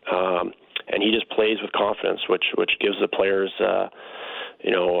him. And he just plays with confidence, which gives the players, a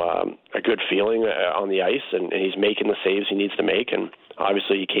good feeling on the ice, and he's making the saves he needs to make. And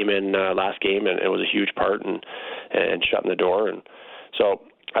obviously, he came in last game, and it was a huge part and shutting the door. And so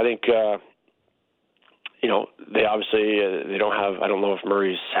I think, they obviously they don't have. I don't know if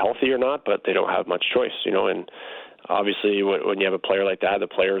Murray's healthy or not, but they don't have much choice, And obviously, when you have a player like that, the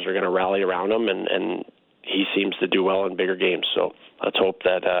players are going to rally around him, and he seems to do well in bigger games. So let's hope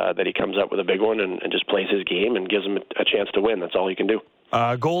that he comes up with a big one and just plays his game and gives him a chance to win. That's all he can do.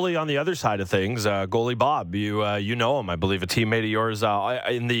 Goalie on the other side of things, goalie Bob, you know him, I believe, a teammate of yours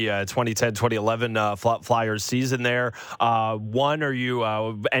in the 2010-2011 Flyers season there. One, are you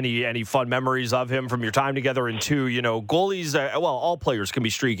any fun memories of him from your time together? And 2, goalies, all players can be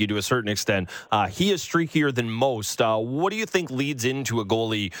streaky to a certain extent. He is streakier than most. What do you think leads into a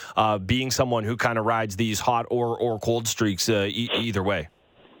goalie being someone who kind of rides these hot or cold streaks either way?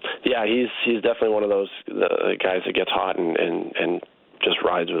 Yeah, he's definitely one of those guys that gets hot and just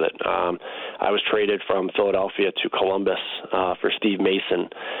rides with it. I was traded from Philadelphia to Columbus for Steve Mason,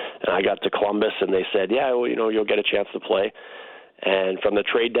 and I got to Columbus, and they said, yeah, well, you'll get a chance to play. And from the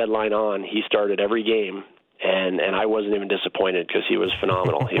trade deadline on, he started every game, and I wasn't even disappointed because he was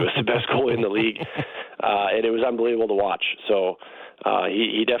phenomenal. He was the best goalie in the league, and it was unbelievable to watch. So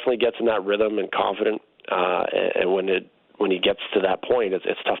he definitely gets in that rhythm and confident, and when he gets to that point,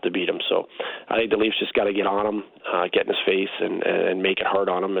 it's tough to beat him. So I think the Leafs just got to get on him, get in his face, and make it hard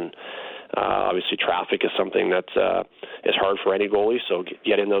on him. And obviously, traffic is something that is hard for any goalie. So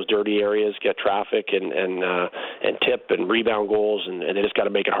get in those dirty areas, get traffic, and tip and rebound goals, and they just got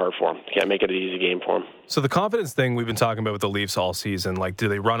to make it hard for him. Can't make it an easy game for him. So the confidence thing we've been talking about with the Leafs all season, like, do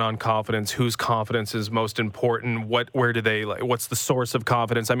they run on confidence? Whose confidence is most important? Where do they, what's the source of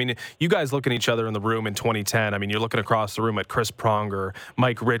confidence? I mean, you guys look at each other in the room in 2010. I mean, you're looking across the room at Chris Pronger,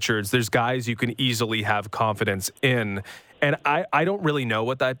 Mike Richards. There's guys you can easily have confidence in. And I don't really know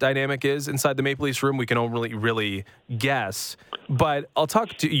what that dynamic is inside the Maple Leafs room. We can only really guess. But I'll talk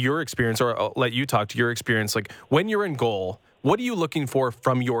to your experience, or I'll let you talk to your experience. Like, when you're in goal, what are you looking for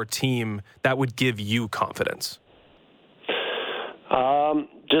from your team that would give you confidence?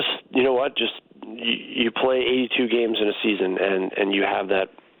 Just, you know what? Just you play 82 games in a season, and you have that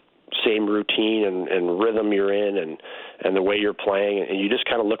same routine and rhythm you're in, and the way you're playing, and you just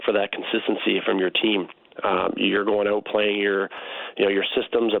kind of look for that consistency from your team. You're going out playing your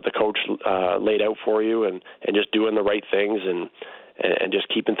systems that the coach laid out for you, and just doing the right things and just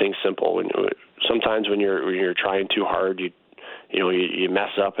keeping things simple. Sometimes when you're trying too hard, you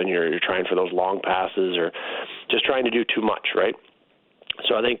mess up, and you're trying for those long passes or just trying to do too much, right?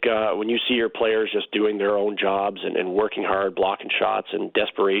 So I think when you see your players just doing their own jobs and working hard, blocking shots and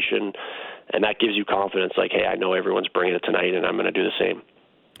desperation, and that gives you confidence, like, hey, I know everyone's bringing it tonight, and I'm going to do the same.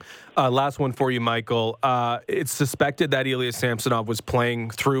 Last one for you, Michael. It's suspected that Ilya Samsonov was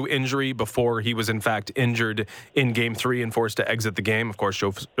playing through injury before he was, in fact, injured in Game 3 and forced to exit the game. Of course,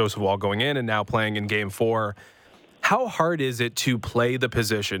 Joseph Woll going in and now playing in Game 4. How hard is it to play the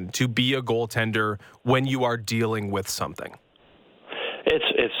position, to be a goaltender when you are dealing with something?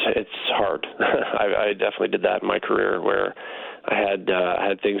 It's hard. I definitely did that in my career where I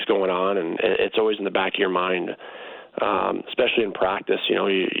had things going on, and it's always in the back of your mind, especially in practice.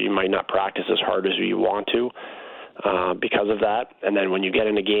 You might not practice as hard as you want to because of that, and then when you get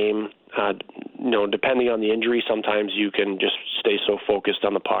in a game, depending on the injury, sometimes you can just stay so focused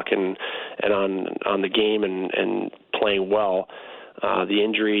on the puck and on the game and playing well. The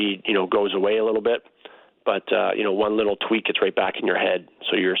injury, goes away a little bit. But, one little tweak gets right back in your head.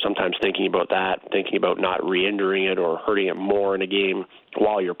 So you're sometimes thinking about that, thinking about not re-injuring it or hurting it more in a game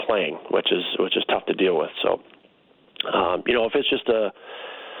while you're playing, which is tough to deal with. So, if it's just a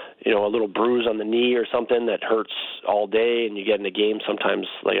little bruise on the knee or something that hurts all day and you get in a game, sometimes,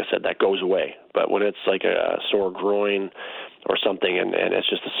 like I said, that goes away. But when it's like a sore groin or something and it's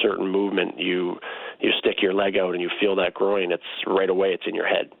just a certain movement, you stick your leg out and you feel that groin, it's right away, it's in your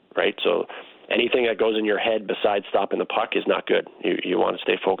head, right? So anything that goes in your head besides stopping the puck is not good. You want to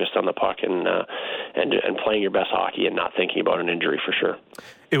stay focused on the puck and playing your best hockey and not thinking about an injury for sure.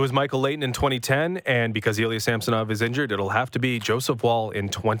 It was Michael Leighton in 2010, and because Ilya Samsonov is injured, it'll have to be Joseph Woll in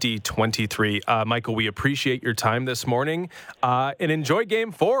 2023. Michael, we appreciate your time this morning, and enjoy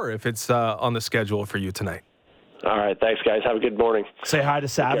Game 4 if it's on the schedule for you tonight. All right, thanks, guys. Have a good morning. Say hi to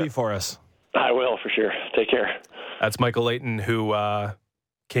Savvy for us. I will, for sure. Take care. That's Michael Leighton, who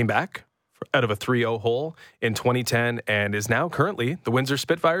came back out of a 3-0 hole in 2010 and is now currently the Windsor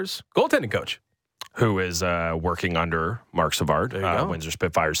Spitfires goaltending coach. Who is working under Mark Savard, Windsor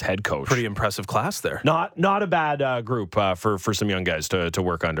Spitfires head coach. Pretty impressive class there. Not a bad group for some young guys to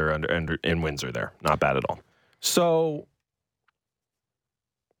work under in Windsor there. Not bad at all. So,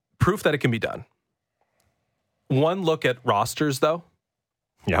 proof that it can be done. One look at rosters, though.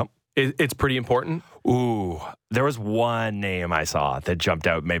 Yep. It's pretty important. Ooh, there was one name I saw that jumped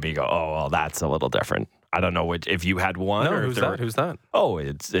out, made me go, oh, well, that's a little different. I don't know if you had one. No, or who's that? Who's that? Oh,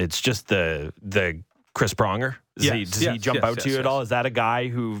 it's just the Chris Pronger. Does he jump out to you at all? Is that a guy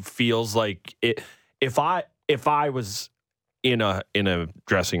who feels like it? If I was in a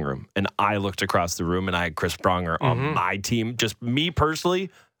dressing room and I looked across the room and I had Chris Pronger on my team, just me personally,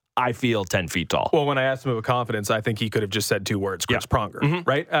 I feel 10 feet tall. Well, when I asked him about confidence, I think he could have just said two words, Chris Pronger,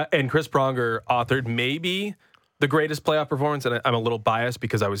 right? And Chris Pronger authored maybe the greatest playoff performance, and I'm a little biased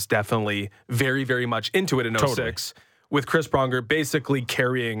because I was definitely very, very much into it in 06, with Chris Pronger basically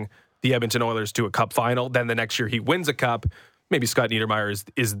carrying the Edmonton Oilers to a cup final. Then the next year he wins a cup. Maybe Scott Niedermayer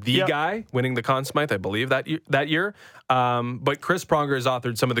is the guy winning the Conn Smythe, I believe, that year. But Chris Pronger has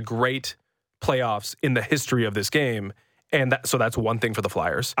authored some of the great playoffs in the history of this game. And so that's one thing for the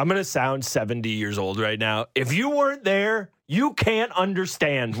Flyers. I'm going to sound 70 years old right now. If you weren't there, you can't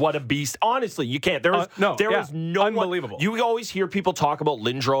understand what a beast. Honestly, you can't. There is no unbelievable. You always hear people talk about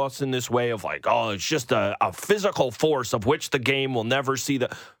Lindros in this way of like, oh, it's just a physical force of which the game will never see.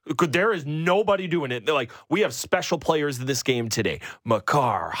 There is nobody doing it. They're like, we have special players in this game today.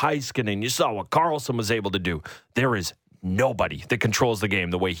 Makar, Heiskanen, you saw what Karlsson was able to do. There is nobody that controls the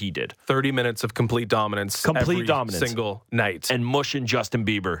game the way he did. 30 minutes of complete dominance. Every single night. And mushing Justin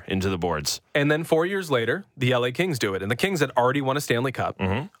Bieber into the boards. And then 4 years later, the LA Kings do it. And the Kings had already won a Stanley Cup,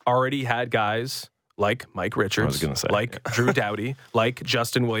 already had guys like Mike Richards, like Drew Doughty, like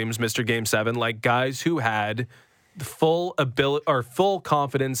Justin Williams, Mr. Game 7, like guys who had the full ability or full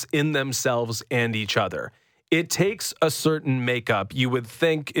confidence in themselves and each other. It takes a certain makeup, you would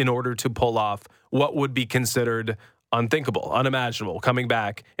think, in order to pull off what would be considered unthinkable, unimaginable, coming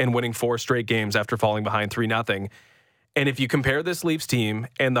back and winning 4 straight games after falling behind 3-0. And if you compare this Leafs team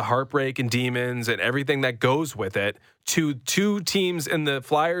and the heartbreak and demons and everything that goes with it to two teams in the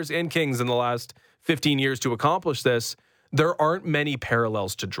Flyers and Kings in the last 15 years to accomplish this, there aren't many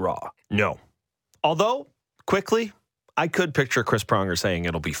parallels to draw. No. Although, quickly, I could picture Chris Pronger saying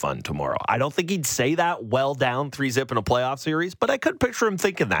it'll be fun tomorrow. I don't think he'd say that well down 3-0 in a playoff series, but I could picture him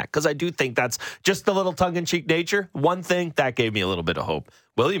thinking that because I do think that's just a little tongue-in-cheek nature. One thing, that gave me a little bit of hope.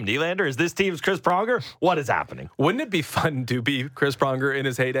 William Nylander is this team's Chris Pronger? What is happening? Wouldn't it be fun to be Chris Pronger in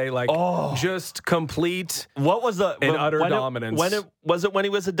his heyday? Just complete what was the utter dominance. When he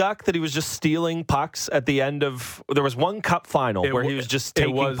was a Duck that he was just stealing pucks at the end of... There was one cup final where he was just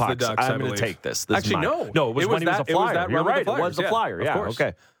taking pucks. The Ducks, I'm going to take this. Actually, no. It was when he was a Flyer. You're right. It was the Flyer. Yeah,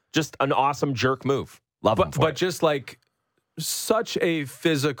 okay. Just an awesome jerk move. Love him for it. But just like such a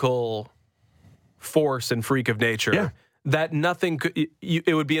physical force and freak of nature... Yeah. That nothing could,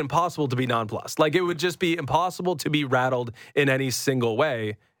 it would be impossible to be nonplussed. Like it would just be impossible to be rattled in any single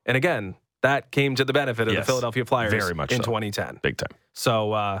way. And again, that came to the benefit of the Philadelphia Flyers very much in so. 2010. Big time.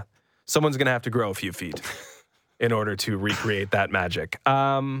 So someone's going to have to grow a few feet in order to recreate that magic.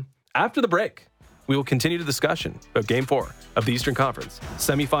 After the break, we will continue the discussion about Game 4 of the Eastern Conference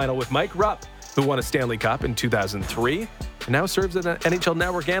semifinal with Mike Rupp, who won a Stanley Cup in 2003 and now serves as an NHL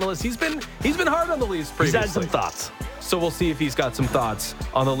Network analyst. He's been hard on the Leafs previously. He's had some thoughts. So we'll see if he's got some thoughts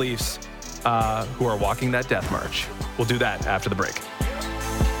on the Leafs who are walking that death march. We'll do that after the break.